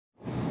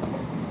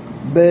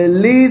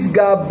Belize,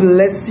 God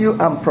bless you.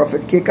 I'm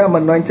Prophet Keka. I'm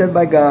anointed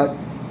by God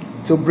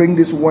to bring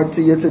this word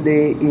to you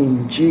today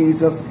in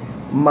Jesus'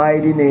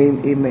 mighty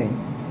name.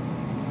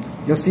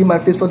 Amen. You'll see my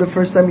face for the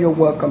first time. You're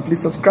welcome.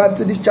 Please subscribe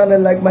to this channel,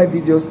 like my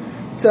videos,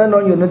 turn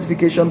on your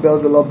notification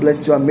bells. The Lord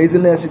bless you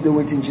amazingly as you do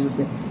it in Jesus'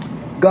 name.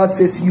 God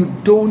says you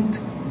don't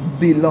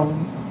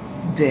belong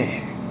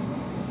there.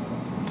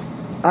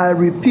 I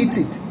repeat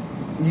it.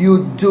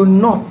 You do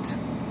not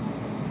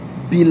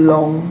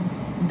belong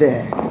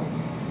there.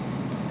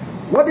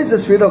 What is the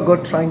Spirit of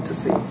God trying to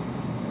say?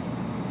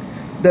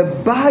 The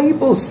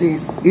Bible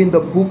says in the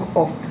book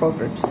of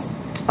Proverbs,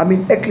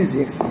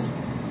 Ecclesiastes,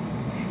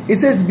 it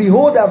says,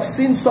 behold, I've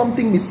seen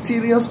something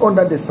mysterious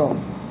under the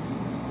sun.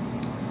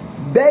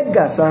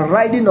 Beggars are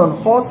riding on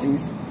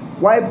horses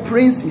while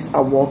princes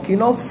are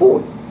walking on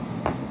foot.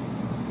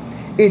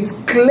 It's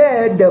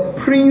clear the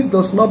prince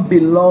does not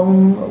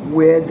belong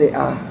where they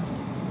are.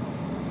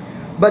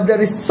 But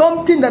there is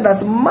something that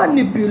has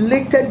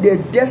manipulated their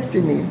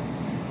destiny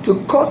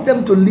to cause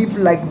them to live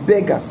like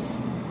beggars.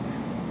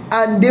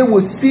 And they will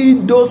see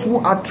those who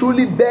are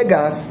truly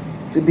beggars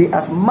to be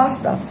as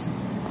masters.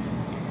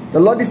 The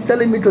Lord is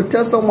telling me to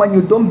tell someone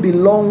you don't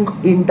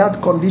belong in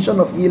that condition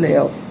of ill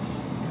health.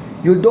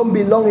 You don't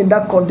belong in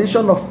that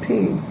condition of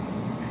pain.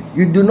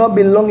 You do not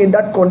belong in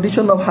that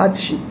condition of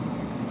hardship.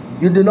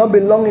 You do not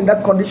belong in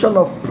that condition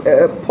of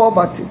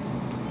poverty.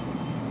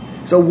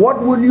 So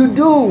what will you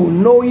do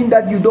knowing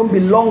that you don't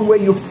belong where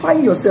you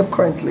find yourself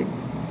currently?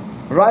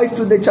 Rise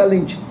to the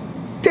challenge.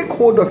 Take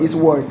hold of His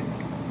word.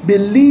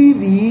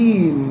 Believe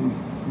Him.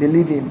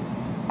 Believe Him.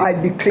 I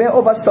declare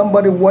over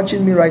somebody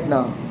watching me right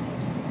now.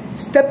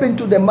 Step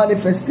into the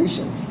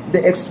manifestations,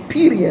 the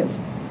experience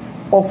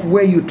of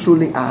where you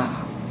truly are.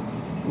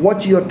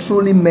 What you're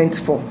truly meant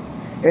for.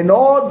 And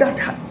all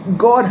that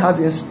God has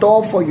in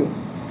store for you.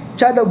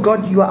 Child of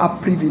God, you are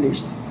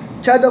privileged.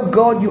 Child of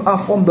God, you are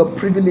from the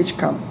privileged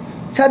camp.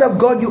 Child of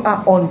God, you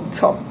are on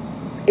top.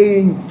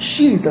 In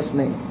Jesus'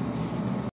 name.